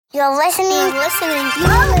You're listening to Ear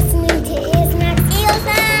Snacks.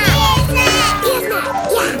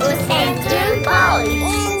 With Andrew and Polly.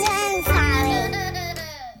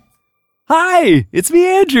 Hi, it's me,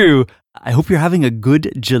 Andrew. I hope you're having a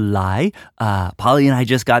good July. Polly and I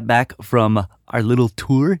just got back from our little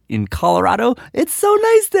tour in Colorado. It's so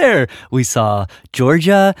nice there. We saw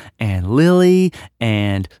Georgia and Lily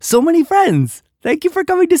and so many friends. Thank you for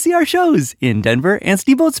coming to see our shows in Denver and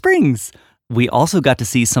Steamboat Springs. We also got to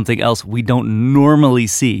see something else we don't normally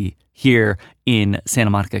see here in Santa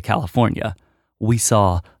Monica, California. We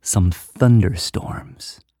saw some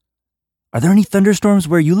thunderstorms. Are there any thunderstorms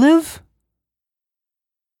where you live?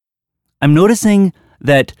 I'm noticing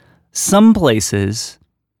that some places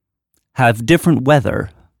have different weather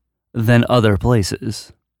than other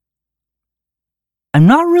places. I'm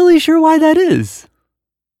not really sure why that is.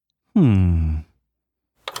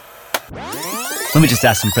 Let me just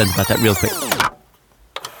ask some friends about that real quick.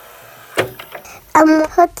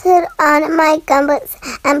 Put it on my gumboots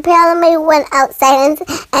and Polly went outside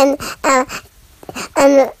and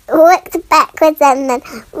looked backwards and then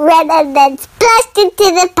ran and then splashed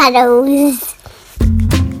into the puddles.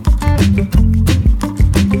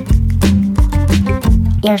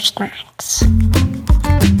 Ear Snacks.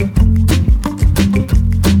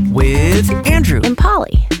 With Andrew and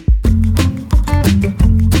Polly.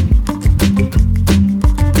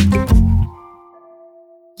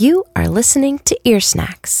 You are listening to Ear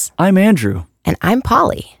Snacks. I'm Andrew. And I'm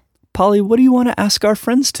Polly. Polly, what do you want to ask our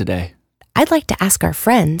friends today? I'd like to ask our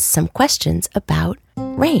friends some questions about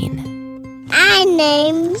rain. My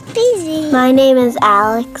name's Daisy. My name is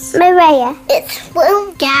Alex. Maria. It's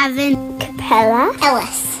Will. Gavin. Capella.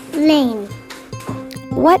 Ellis. Lane.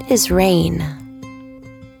 What is rain?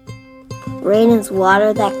 Rain is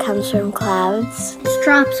water that comes from clouds. It's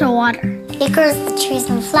drops of water. It grows the trees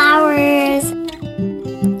and flowers.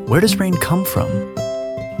 Where does rain come from?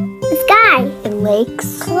 The sky. In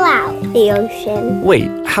lakes. Clouds. The ocean. Wait,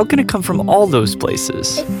 how can it come from all those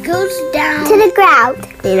places? It goes down to the ground.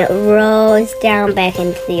 And it rolls down back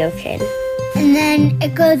into the ocean. And then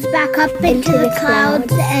it goes back up into the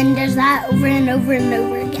clouds and does that over and over and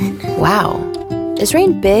over again. Wow. Is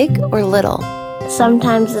rain big or little?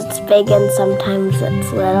 Sometimes it's big and sometimes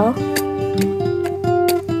it's little.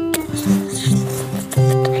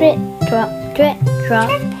 Drip, drop, drip,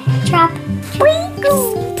 drop. Drop,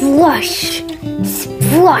 twinkle, splush,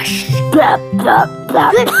 splush, Blop, blop,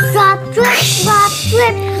 blop. drip, drop, drip, drop,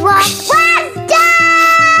 drip, drop,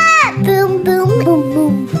 thunder! Boom, boom, boom,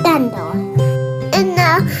 boom, thunder. And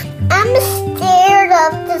now I'm scared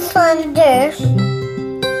of the thunder.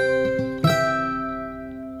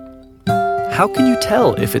 How can you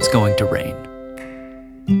tell if it's going to rain?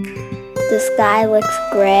 The sky looks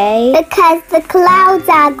gray. Because the clouds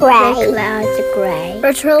are gray. The clouds are gray. Or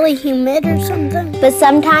it's really humid or something. But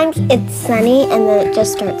sometimes it's sunny and then it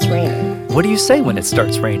just starts raining. What do you say when it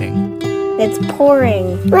starts raining? It's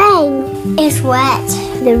pouring. Rain is wet.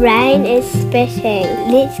 The rain is spitting.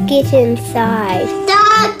 Let's get inside.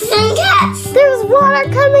 Dogs and cats. There's water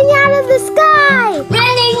coming out of the sky.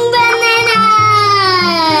 Raining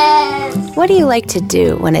bananas. What do you like to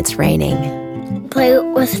do when it's raining? Play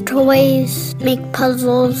with toys, make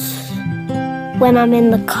puzzles. When I'm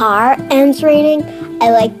in the car and it's raining, I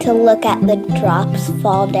like to look at the drops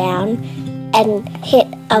fall down and hit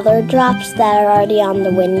other drops that are already on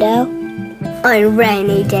the window. On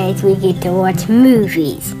rainy days, we get to watch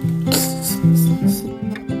movies.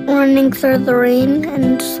 Running through the rain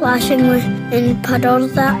and splashing in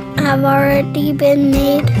puddles that have already been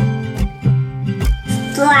made.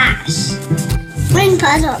 Splash! Rain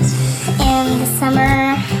puddles. In the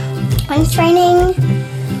summer, when it's raining,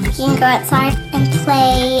 you can go outside and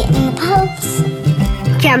play in the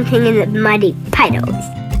puddles. Jumping in the muddy puddles.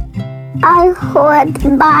 I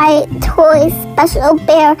would buy toy special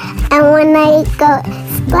bear, and when I go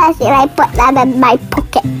splashing, I put them in my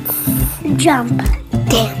pockets. Jump,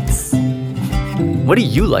 dance. What do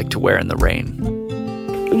you like to wear in the rain?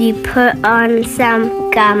 You put on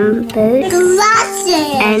some gum boots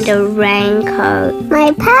Glasses. and a raincoat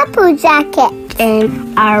My purple jacket.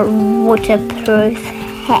 and our waterproof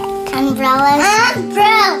hat. Umbrellas.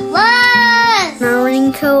 Umbrellas! My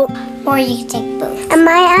raincoat. Or you can take both. And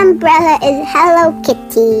my umbrella is Hello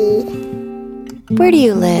Kitty. Where do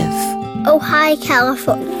you live? Oh, hi,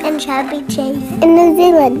 California. And Chubby Chase. In New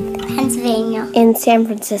Zealand. Pennsylvania. In San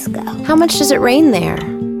Francisco. How much does it rain there?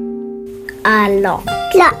 A lot.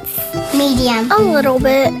 Lots. Medium. A little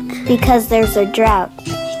bit. Because there's a drought.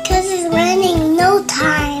 Because it's raining no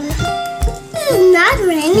time. It's not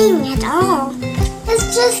raining at all.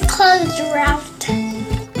 It's just called drought.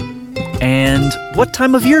 And what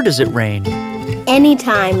time of year does it rain? Any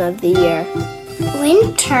time of the year.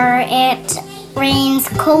 Winter, it rains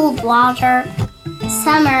cold water.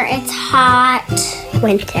 Summer, it's hot.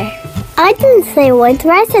 Winter. I didn't say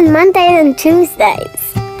winter. I said Mondays and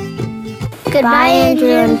Tuesdays. Goodbye, Andrew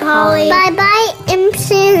and Polly. Bye-bye,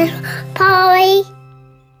 MC and Polly.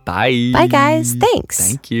 Bye. Bye, guys. Thanks.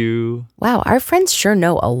 Thank you. Wow, our friends sure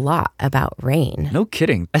know a lot about rain. No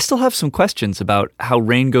kidding. I still have some questions about how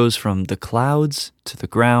rain goes from the clouds to the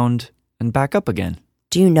ground and back up again.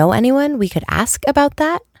 Do you know anyone we could ask about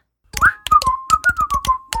that?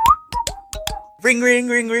 Ring, ring,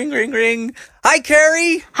 ring, ring, ring, ring. Hi,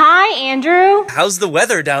 Carie. Hi, Andrew. How's the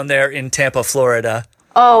weather down there in Tampa, Florida?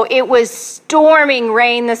 Oh, it was storming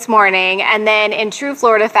rain this morning, and then in true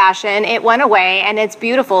Florida fashion, it went away, and it's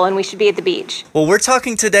beautiful, and we should be at the beach. Well, we're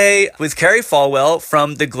talking today with Carie Fallwell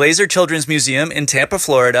from the Glazer Children's Museum in Tampa,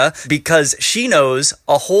 Florida, because she knows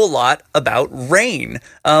a whole lot about rain.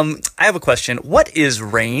 I have a question. What is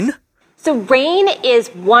rain? So rain is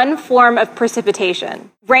one form of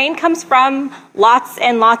precipitation. Rain comes from lots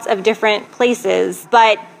and lots of different places,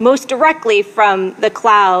 but most directly from the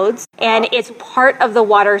clouds, and it's part of the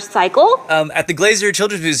water cycle. At the Glazer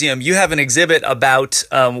Children's Museum, you have an exhibit about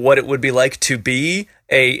what it would be like to be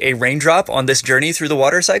a raindrop on this journey through the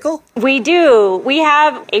water cycle? We do. We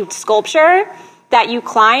have a sculpture that you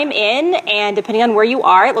climb in, and depending on where you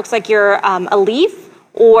are, it looks like you're a leaf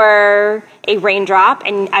or a raindrop,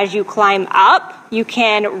 and as you climb up, you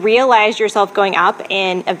can realize yourself going up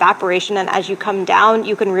in evaporation, and as you come down,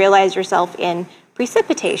 you can realize yourself in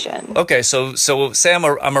precipitation. Okay, so say I'm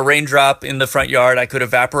a raindrop in the front yard, I could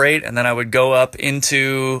evaporate, and then I would go up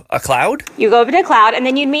into a cloud? You go up into a cloud, and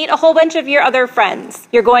then you'd meet a whole bunch of your other friends.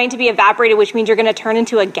 You're going to be evaporated, which means you're going to turn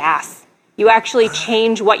into a gas. You actually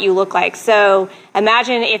change what you look like. So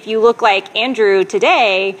imagine if you look like Andrew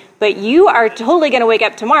today, but you are totally going to wake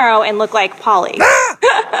up tomorrow and look like Polly.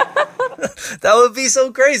 That would be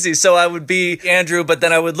so crazy. So I would be Andrew, but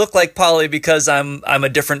then I would look like Polly because I'm a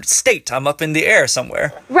different state. I'm up in the air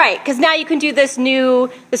somewhere. Right, because now you can do this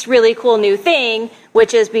really cool new thing,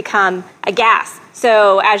 which is become a gas.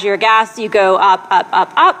 So as you're a gas, you go up, up,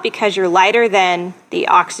 up, up because you're lighter than the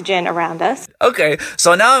oxygen around us. Okay,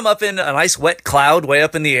 so now I'm up in a nice wet cloud way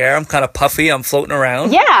up in the air. I'm kind of puffy. I'm floating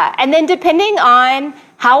around. Yeah, and then depending on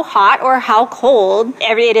how hot or how cold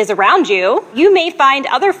it is around you, you may find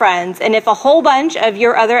other friends. And if a whole bunch of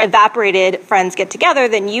your other evaporated friends get together,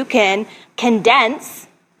 then you can condense,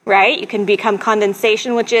 right? You can become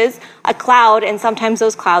condensation, which is a cloud, and sometimes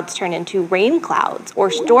those clouds turn into rain clouds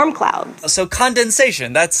or storm clouds. So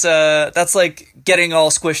condensation, that's like getting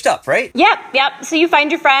all squished up, right? Yep. So you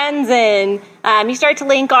find your friends, and you start to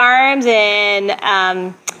link arms,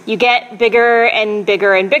 and you get bigger and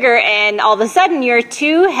bigger and bigger, and all of a sudden you're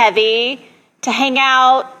too heavy to hang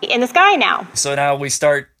out in the sky now. So now we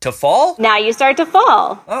start to fall? Now you start to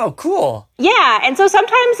fall. Oh, cool. Yeah, and so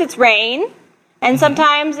sometimes it's rain, and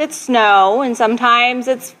sometimes it's snow, and sometimes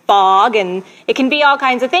it's fog, and it can be all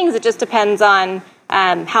kinds of things. It just depends on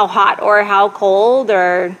how hot or how cold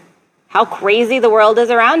or how crazy the world is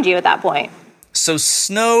around you at that point. So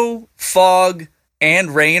snow, fog,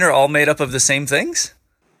 and rain are all made up of the same things?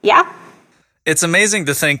 Yeah. It's amazing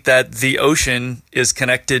to think that the ocean is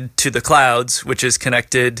connected to the clouds, which is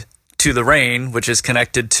connected to the rain, which is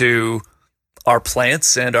connected to our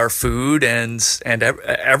plants and our food and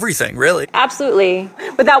everything, really. Absolutely.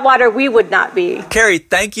 Without water, we would not be. Carie,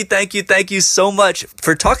 thank you so much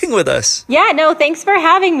for talking with us. Yeah, no, thanks for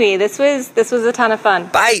having me. This was a ton of fun.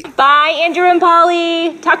 Bye. Bye, Andrew and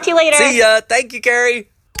Polly. Talk to you later. See ya. Thank you, Carie.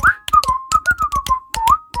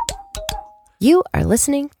 You are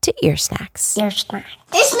listening to Ear Snacks. Ear snacks.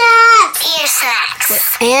 Ear snacks. Ear snacks.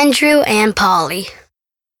 With Andrew and Polly.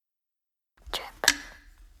 Drip.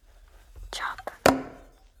 Drop.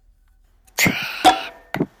 Drip.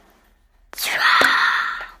 Drop.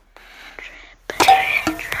 Drip.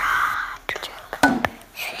 Drop. Drip. Drip.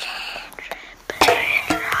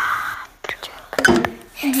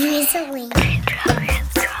 Drizzling. Drip. Drip.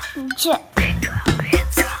 Drop. Drip.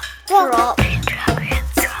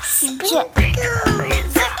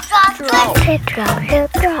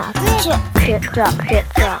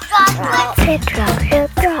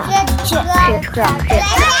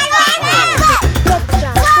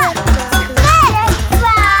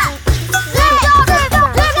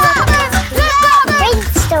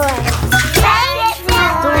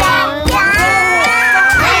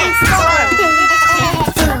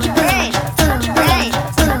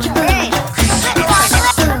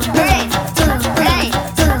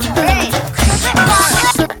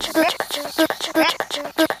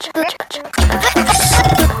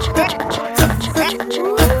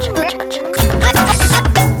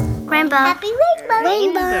 rainbow. Happy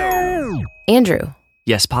rainbow. Andrew,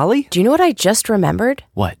 Yes, Polly? do you know what I just remembered?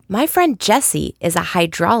 What? My friend Jessie is a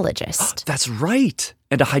hydrologist. That's right.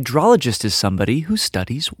 And a hydrologist is somebody who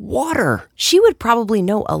studies water. She would probably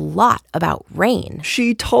know a lot about rain.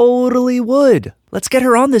 She totally would. Let's get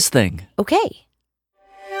her on this thing. Okay.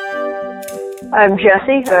 I'm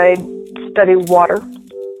Jessie. I study water.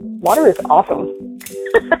 Water is awesome.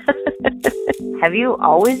 Have you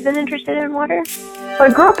always been interested in water? I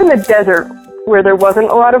grew up in the desert where there wasn't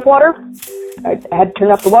a lot of water. I had to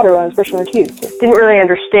turn off the water when I was brushing my teeth. Didn't really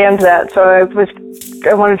understand that, so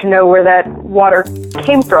I wanted to know where that water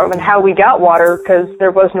came from and how we got water, because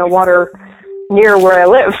there was no water near where I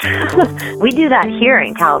lived. We do that here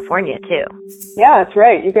in California, too. Yeah, that's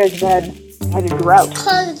right. You guys had a drought.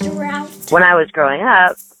 When I was growing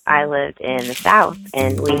up, I lived in the South,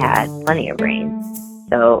 and we had plenty of rain,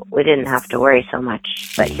 so we didn't have to worry so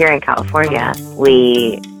much. But here in California,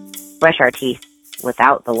 we brush our teeth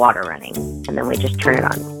without the water running, and then we just turn it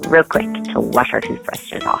on real quick to wash our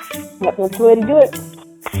toothbrushes off. Yep, that's the way to do it.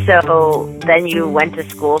 So then you went to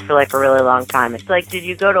school for like a really long time. It's like, did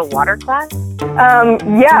you go to water class?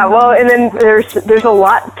 Yeah, well, and then there's a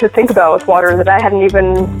lot to think about with water that I hadn't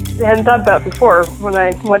thought about before when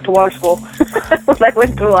I went to water school. When I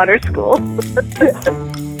went to water school.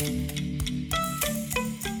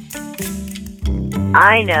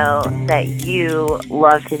 I know that you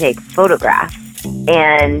love to take photographs,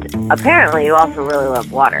 and apparently you also really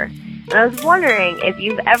love water. And I was wondering if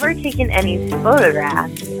you've ever taken any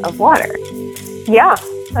photographs of water. Yeah,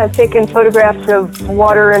 I've taken photographs of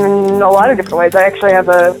water in a lot of different ways. I actually have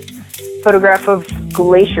a photograph of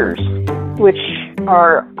glaciers, which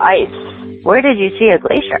are ice. Where did you see a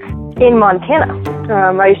glacier? In Montana.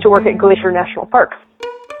 I used to work at Glacier National Park,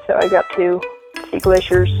 so I got to see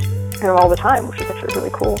glaciers all the time, which is actually really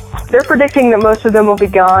cool. They're predicting that most of them will be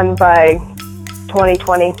gone by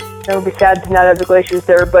 2020. It would be sad to not have the glaciers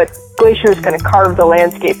there, but glaciers kind of carve the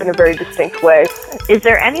landscape in a very distinct way. Is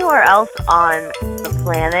there anywhere else on the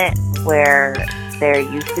planet where there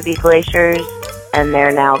used to be glaciers and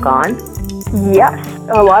they're now gone? Yes,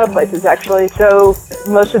 a lot of places actually. So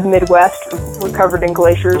most of the Midwest were covered in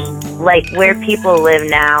glaciers. Like where people live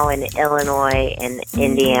now in Illinois and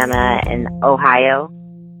Indiana and Ohio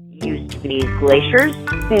used to be glaciers?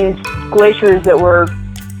 These glaciers that were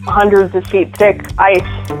hundreds of feet thick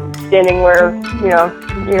ice standing where,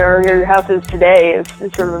 your house is today is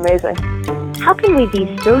sort of amazing. How can we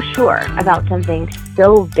be so sure about something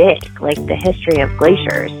so big like the history of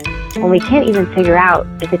glaciers when we can't even figure out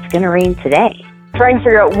if it's going to rain today? Trying to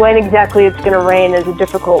figure out when exactly it's going to rain is a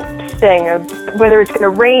difficult thing. Whether it's going to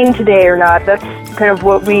rain today or not, that's kind of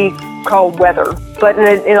what we call weather. But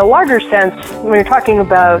in a larger sense, when you're talking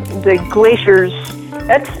about the glaciers,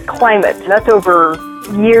 that's climate. That's over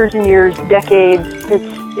years and years, decades.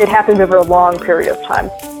 It happens over a long period of time.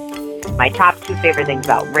 My top two favorite things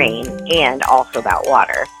about rain and also about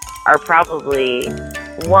water are probably,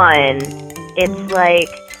 one, it's like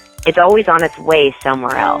it's always on its way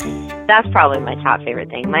somewhere else. That's probably my top favorite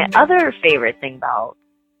thing. My other favorite thing about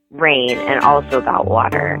rain and also about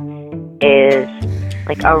water is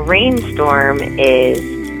like a rainstorm is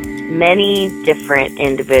many different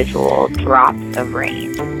individual drops of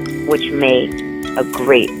rain, which make a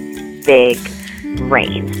great big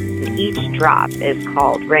rain. And each drop is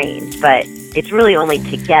called rain, but it's really only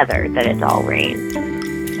together that it's all rain.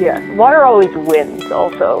 Yeah, water always wins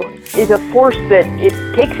also. It's a force that it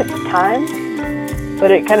takes its time,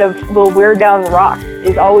 but it kind of will wear down the rock.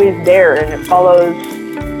 It's always there, and it follows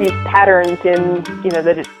these patterns in,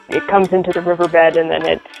 that it comes into the riverbed and then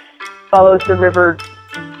it follows the river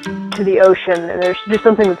to the ocean. And there's just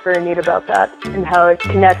something that's very neat about that and how it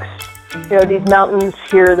connects, these mountains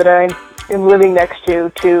here that I am living next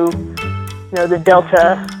to the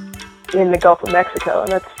delta in the Gulf of Mexico.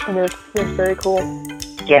 And that's very cool.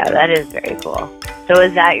 Yeah, that is very cool. So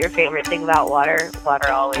is that your favorite thing about water? Water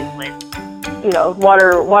always wins.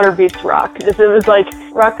 Water beats rock. If it was like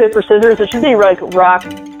rock, paper, scissors, it should be like rock,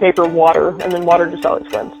 paper, water, and then water just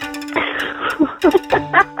always wins.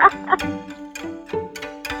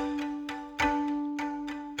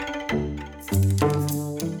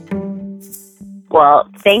 Well,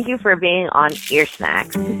 thank you for being on Ear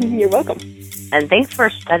Snacks. You're welcome. And thanks for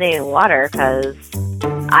studying water, because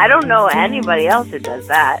I don't know anybody else who does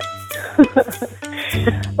that.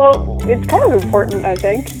 Well, it's kind of important, I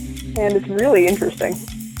think, and it's really interesting.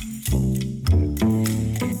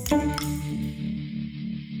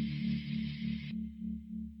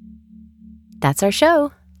 That's our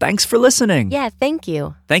show. Thanks for listening. Yeah, thank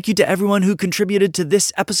you. Thank you to everyone who contributed to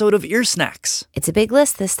this episode of Ear Snacks. It's a big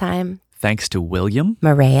list this time. Thanks to William,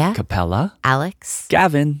 Maria, Capella, Alex,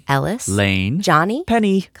 Gavin, Ellis, Lane, Johnny,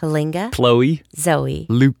 Penny, Kalinga, Chloe, Zoe,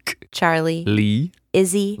 Luke, Charlie, Lee,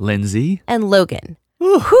 Izzy, Lindsay. and Logan.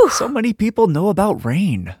 Whew, so many people know about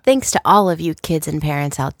rain. Thanks to all of you kids and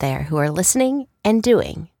parents out there who are listening and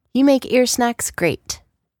doing. You make ear snacks great.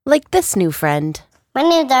 Like this new friend. My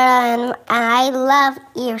name's Arlo, and I love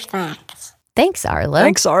ear snacks. Thanks, Arlo.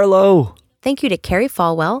 Thanks, Arlo. Thank you to Carie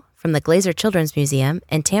Fallwell from the Glazer Children's Museum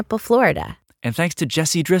in Tampa, Florida. And thanks to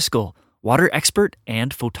Jess Driscoll, water expert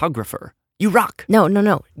and photographer. You rock. No.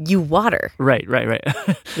 You water. Right.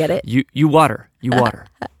 Get it? You water. You water.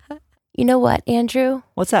 You know what, Andrew?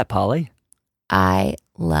 What's that, Polly? I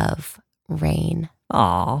love rain.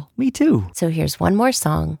 Aw, me too. So here's one more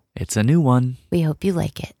song. It's a new one. We hope you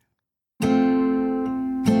like it.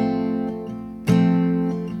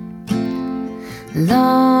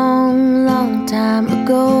 Long time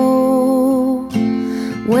ago,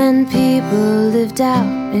 when people lived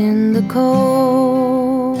out in the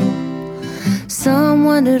cold, some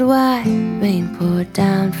wondered why rain poured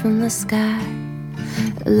down from the sky.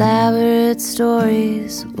 Elaborate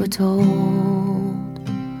stories were told.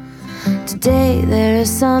 Today there are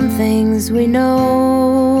some things we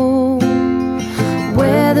know,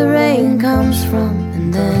 where the rain comes from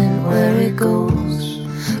and then where it goes.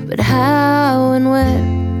 But how and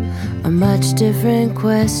when are much different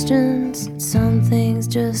questions. Some things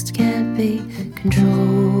just can't be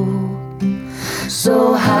controlled.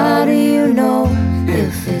 So how do you know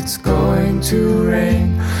if it's going to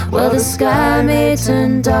rain? Well, the sky may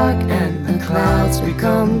turn dark and the clouds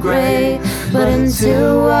become gray, but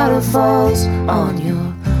until water falls on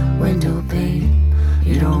your window pane,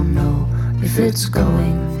 you don't know if it's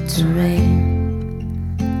going to rain.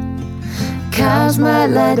 Cows might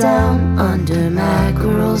lie down under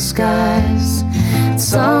mackerel skies,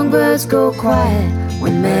 songbirds go quiet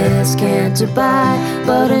when mares can't by.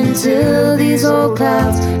 But until these old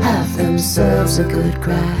clouds have themselves a good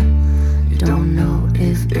cry, you don't know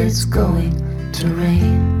if it's going to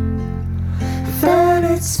rain. Then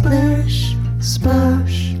it's splish,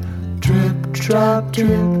 splash, drip, drop,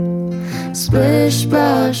 drip. Splish,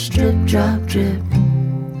 splash, drip, drop, drip.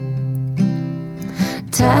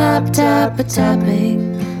 Tap, tap, a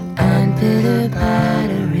tapping and pitter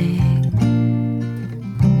pattering.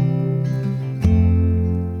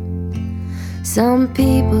 Some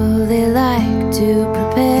people, they like to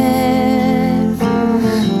prepare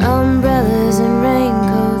umbrellas and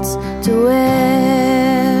raincoats to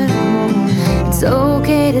wear. It's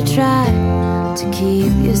okay to try to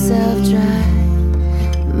keep yourself dry.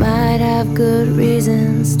 You might have good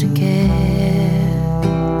reasons to care.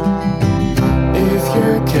 If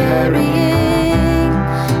you're carrying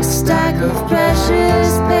a stack of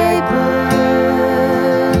precious papers,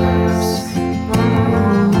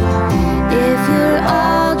 if you're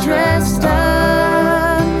all dressed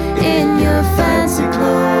up in your fancy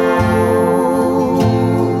clothes,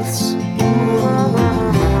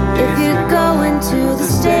 if you're going to the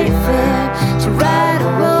state fair to ride a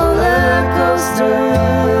roller coaster,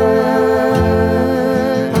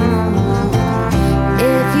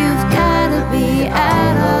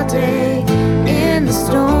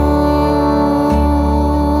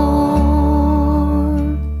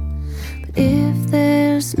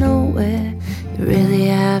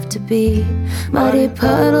 to be muddy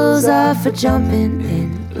puddles are for jumping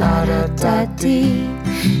in, la-da-da-dee.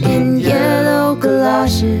 In yellow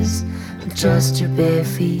galoshes with just your bare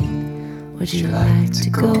feet, would you like to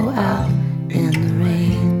go out in the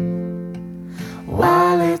rain?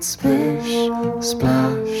 While it's splish,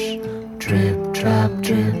 splash, drip, drop,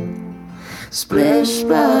 drip. Splish,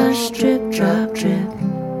 splash, drip, drop, drip.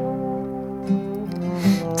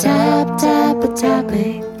 Tap, tap, a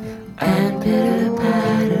tapping and pitter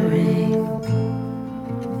pattering.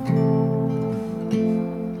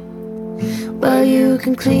 Well, you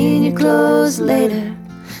can clean your clothes later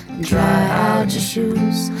and dry out your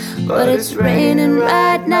shoes, but it's raining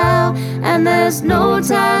right now and there's no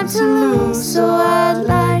time to lose. So I'd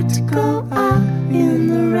like to go out in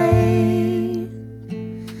the rain.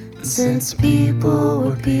 Since people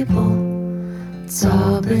were people, it's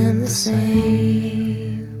all been the same.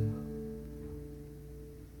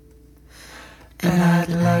 And I'd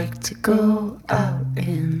like to go out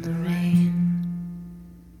in the rain.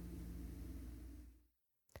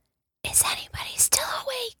 Is anybody still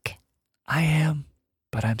awake? I am,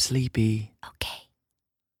 but I'm sleepy. Okay.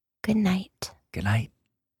 Good night. Good night.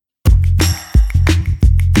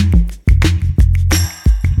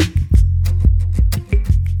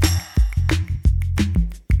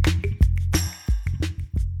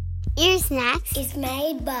 Ear Snacks is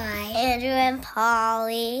made by Andrew and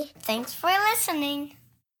Polly. Thanks for listening.